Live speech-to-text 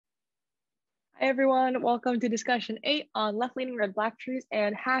Hi everyone, welcome to discussion 8 on left-leaning red black trees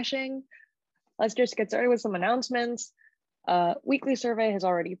and hashing. Let's just get started with some announcements. Weekly survey has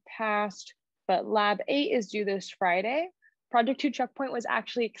already passed, but lab 8 is due this Friday. Project 2 checkpoint was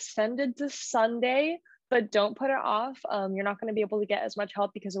actually extended to Sunday, but don't put it off. You're not going to be able to get as much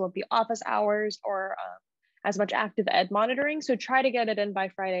help because it won't be office hours or as much active ed monitoring. So try to get it in by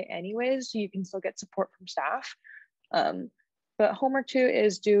Friday anyways, so you can still get support from staff. But homework 2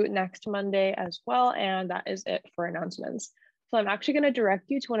 is due next Monday as well, and that is it for announcements. So I'm actually going to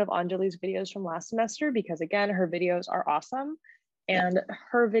direct you to one of Anjali's videos from last semester because again, her videos are awesome, and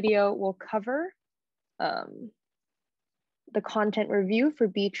her video will cover the content review for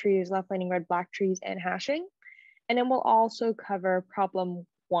B trees, left-leaning red black trees, and hashing. And it will also cover problem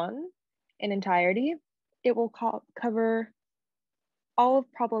 1 in entirety. It will cover all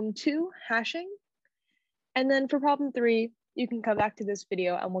of problem 2, hashing. And then for problem 3, you can come back to this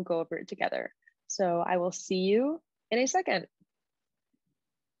video and we'll go over it together. So I will see you in a second.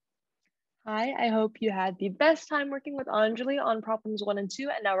 Hi, I hope you had the best time working with Anjali on problems 1 and 2,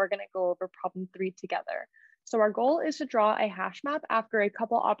 and now we're going to go over problem 3 together. So our goal is to draw a hash map after a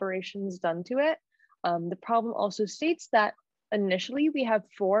couple operations done to it. The problem also states that initially we have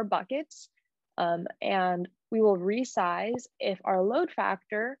 4 buckets, and we will resize if our load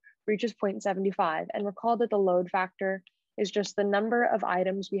factor reaches 0.75. And recall that the load factor is just the number of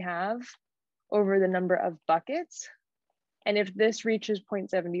items we have over the number of buckets. And if this reaches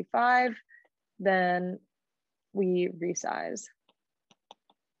 0.75, then we resize.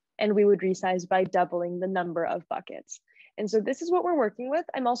 And we would resize by doubling the number of buckets. And so this is what we're working with.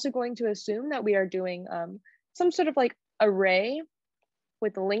 I'm also going to assume that we are doing some sort of like array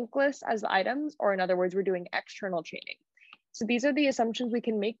with linked lists as items, or in other words, we're doing external chaining. So these are the assumptions we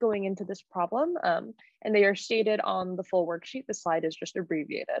can make going into this problem, and they are stated on the full worksheet. The slide is just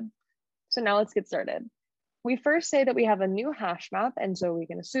abbreviated. So now let's get started. We first say that we have a new hash map, and so we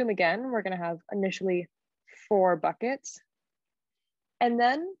can assume again, we're gonna have initially 4 buckets. And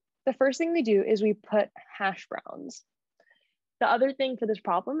then the first thing we do is we put hash browns. The other thing for this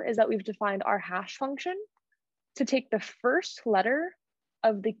problem is that we've defined our hash function to take the first letter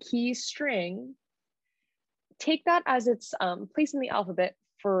of the key string, take that as its place in the alphabet.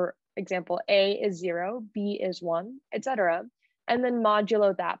 For example, A is 0, B is 1, etc. And then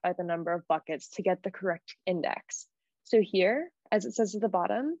modulo that by the number of buckets to get the correct index. So here, as it says at the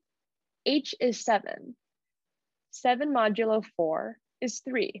bottom, H is 7. 7 modulo 4 is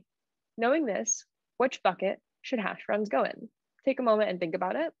 3. Knowing this, which bucket should hash browns go in? Take a moment and think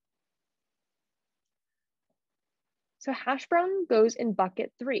about it. So hash brown goes in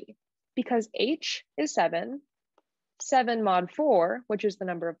bucket 3 because H is 7, 7 mod 4, which is the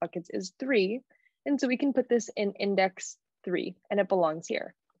number of buckets, is 3. And so we can put this in index 3 and it belongs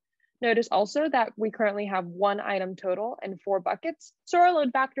here. Notice also that we currently have 1 item total and 4 buckets. So our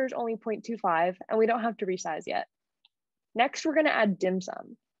load factor is only 0.25 and we don't have to resize yet. Next, we're going to add dim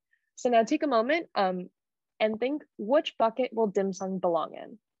sum. So now take a moment and think, which bucket will dim sum belong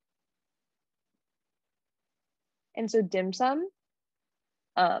in? And so dim sum,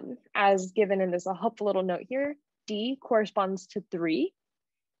 as given in this a helpful little note here, D corresponds to 3,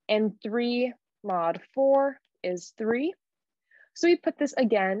 and 3 mod 4 is 3. So we put this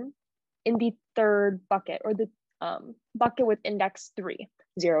again in the 3rd bucket, or the bucket with index 3,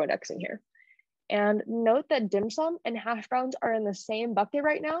 0 indexing here. And note that dim sum and hash browns are in the same bucket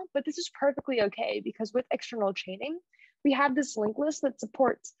right now, but this is perfectly okay because with external chaining, we have this linked list that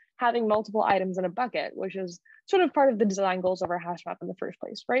supports having multiple items in a bucket, which is sort of part of the design goals of our hash map in the first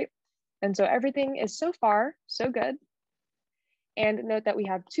place, right? And so everything is so far so good. And note that we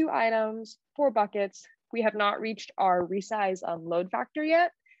have 2 items, 4 buckets. We have not reached our resize load factor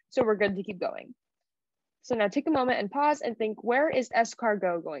yet, so we're good to keep going. So now take a moment and pause and think, where is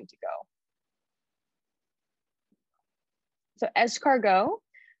escargot going to go? So escargot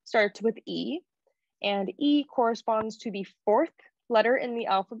starts with E, and E corresponds to the 4th letter in the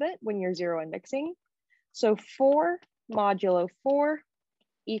alphabet when you're 0 indexing. So 4 modulo 4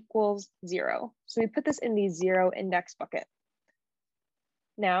 equals 0. So we put this in the 0 index bucket.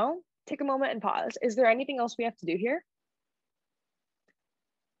 Now, take a moment and pause. Is there anything else we have to do here?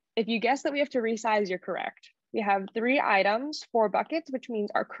 If you guess that we have to resize, you're correct. We have 3 items, 4 buckets, which means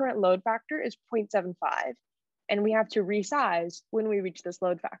our current load factor is 0.75. And we have to resize when we reach this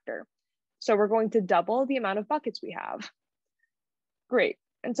load factor. So we're going to double the amount of buckets we have. Great.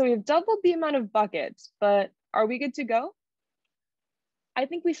 And so we've doubled the amount of buckets, but are we good to go? I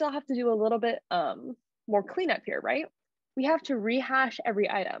think we still have to do a little bit more cleanup here, right? We have to rehash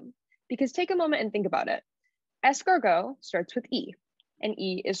every item because take a moment and think about it. Escargot starts with E. and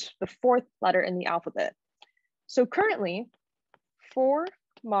E is the fourth letter in the alphabet. So currently, 4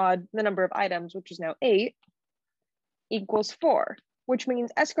 mod the number of items, which is now 8, equals 4, which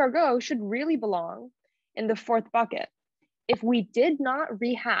means escargot should really belong in the fourth bucket. If we did not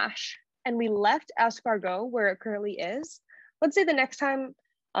rehash and we left escargot where it currently is, let's say the next time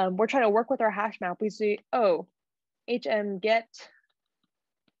we're trying to work with our hash map, we see, oh, HM get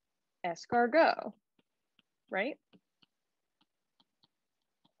escargot, right?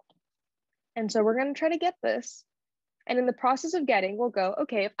 And so we're going to try to get this. And in the process of getting, we'll go,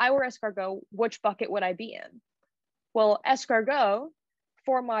 okay, if I were escargot, which bucket would I be in? Well, escargot,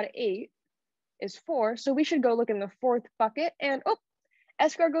 4 mod 8 is 4. So we should go look in the fourth bucket and, oh,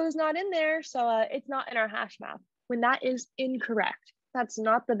 escargot is not in there. So it's not in our hash map. When that is incorrect, that's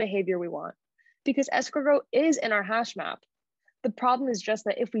not the behavior we want because escargot is in our hash map. The problem is just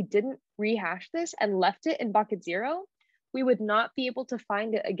that if we didn't rehash this and left it in bucket 0, we would not be able to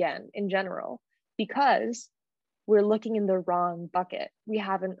find it again in general because we're looking in the wrong bucket. We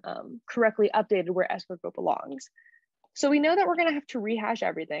haven't correctly updated where escargot belongs. So we know that we're gonna have to rehash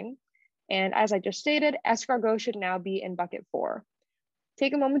everything. And as I just stated, escargot should now be in bucket 4.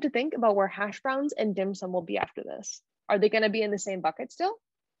 Take a moment to think about where hash browns and dim sum will be after this. Are they gonna be in the same bucket still?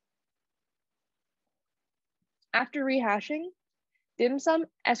 After rehashing, dim sum,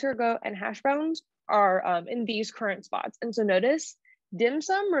 escargot, and hash browns are in these current spots. And so notice dim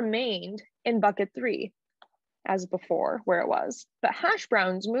sum remained in bucket 3 as before where it was, but hash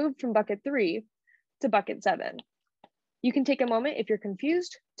browns moved from bucket 3 to bucket 7. You can take a moment if you're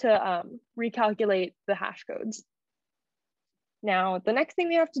confused to recalculate the hash codes. Now, the next thing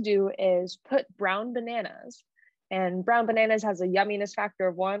we have to do is put brown bananas. And brown bananas has a yumminess factor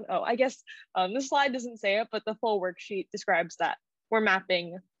of 1. Oh, I guess this slide doesn't say it, but the full worksheet describes that we're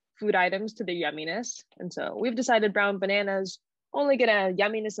mapping food items to their yumminess. And so we've decided brown bananas only get a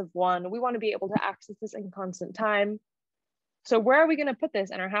yumminess of 1. We want to be able to access this in constant time. So where are we going to put this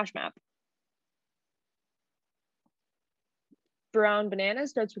in our hash map? Brown banana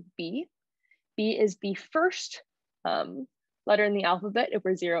starts with B. B is the first letter in the alphabet if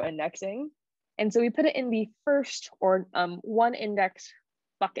we're 0 indexing. And so we put it in the first or 1 index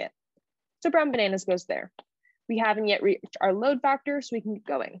bucket. So brown bananas goes there. We haven't yet reached our load factor, so we can keep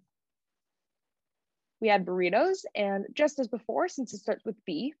going. We add burritos, and just as before, since it starts with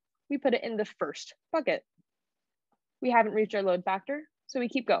B, we put it in the first bucket. We haven't reached our load factor, so we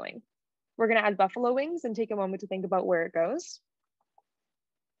keep going. We're gonna add buffalo wings and take a moment to think about where it goes.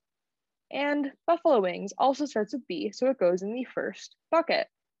 And buffalo wings also starts with B, so it goes in the first bucket.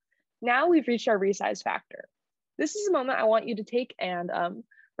 Now we've reached our resize factor. This is a moment I want you to take and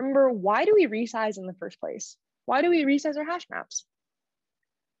remember, why do we resize in the first place? Why do we resize our hash maps?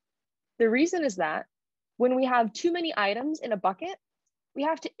 The reason is that when we have too many items in a bucket, we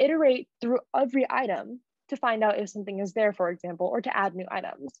have to iterate through every item to find out if something is there, for example, or to add new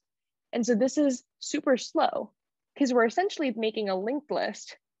items. And so this is super slow because we're essentially making a linked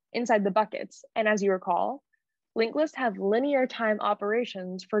list inside the buckets. And as you recall, linked lists have linear time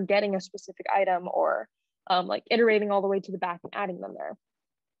operations for getting a specific item or like iterating all the way to the back and adding them there.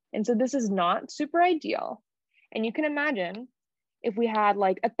 And so this is not super ideal. And you can imagine if we had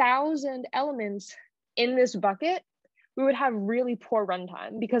like 1,000 elements in this bucket, we would have really poor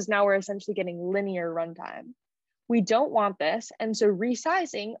runtime because now we're essentially getting linear runtime. We don't want this. And so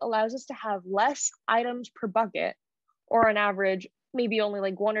resizing allows us to have less items per bucket, or on average, maybe only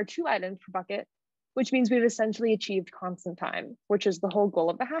like 1 or 2 items per bucket, which means we've essentially achieved constant time, which is the whole goal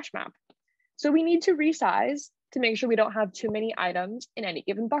of the hash map. So we need to resize to make sure we don't have too many items in any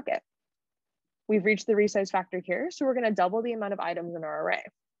given bucket. We've reached the resize factor here, so we're going to double the amount of items in our array.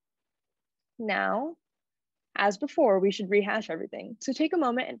 Now, as before, we should rehash everything. So take a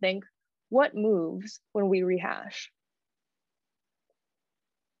moment and think, what moves when we rehash?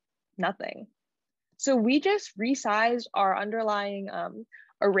 Nothing. So we just resized our underlying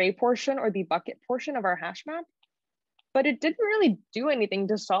array portion or the bucket portion of our hash map, but it didn't really do anything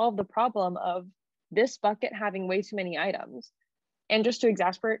to solve the problem of this bucket having way too many items. And just to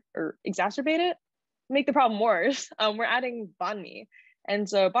exacerbate it, make the problem worse, we're adding banh mi. And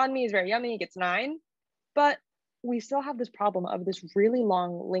so banh mi is very yummy, it gets 9, but we still have this problem of this really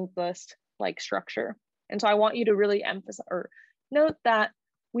long linked list like structure. And so I want you to really emphasize or note that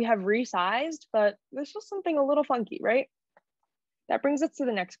we have resized, but there's just something a little funky, right? That brings us to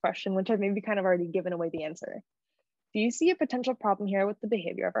the next question, which I've maybe kind of already given away the answer. Do you see a potential problem here with the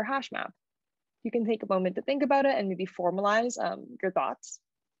behavior of our hash map? You can take a moment to think about it and maybe formalize your thoughts.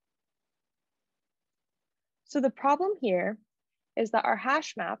 So the problem here is that our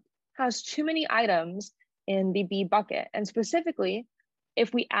hash map has too many items in the B bucket, and specifically,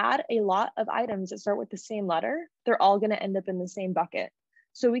 If we add a lot of items that start with the same letter, they're all going to end up in the same bucket.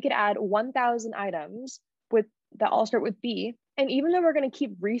 So we could add 1,000 items that all start with B. And even though we're going to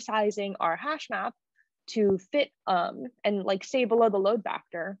keep resizing our hash map to fit and like stay below the load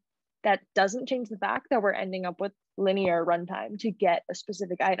factor, that doesn't change the fact that we're ending up with linear runtime to get a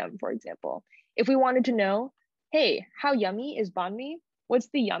specific item, for example. If we wanted to know, hey, how yummy is banh mi? What's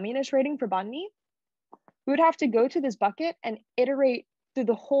the yumminess rating for banh mi? We would have to go to this bucket and iterate through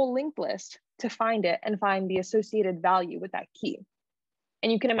the whole linked list to find it and find the associated value with that key.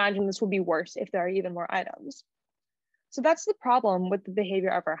 And you can imagine this will be worse if there are even more items. So that's the problem with the behavior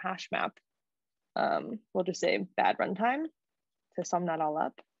of our hash map. We'll just say bad runtime to sum that all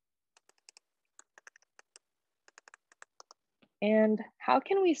up. And how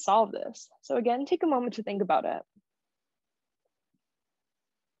can we solve this? So again, take a moment to think about it.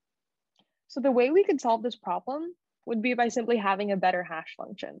 So the way we could solve this problem would be by simply having a better hash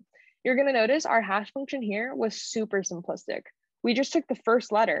function. You're gonna notice our hash function here was super simplistic. We just took the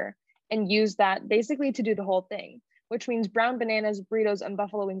first letter and used that basically to do the whole thing, which means brown bananas, burritos, and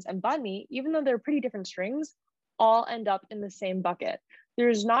buffalo wings and banh mi, even though they're pretty different strings, all end up in the same bucket.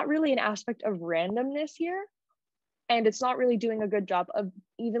 There's not really an aspect of randomness here, and it's not really doing a good job of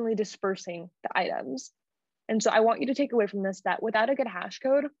evenly dispersing the items. And so I want you to take away from this that without a good hash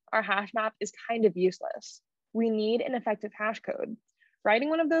code, our hash map is kind of useless. We need an effective hash code. Writing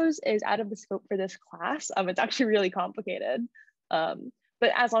one of those is out of the scope for this class. It's actually really complicated.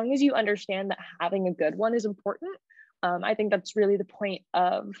 But as long as you understand that having a good one is important, I think that's really the point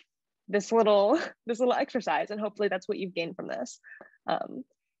of this little exercise, and hopefully that's what you've gained from this.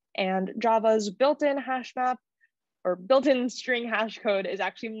 And Java's built-in hash map or built-in string hash code is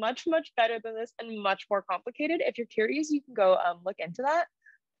actually much, much better than this and much more complicated. If you're curious, you can go look into that.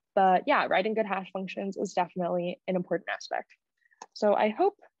 But yeah, writing good hash functions is definitely an important aspect. So I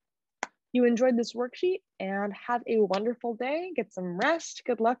hope you enjoyed this worksheet and have a wonderful day. Get some rest.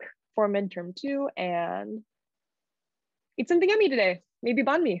 Good luck for midterm 2 and eat something yummy today. Maybe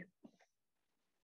banh mi.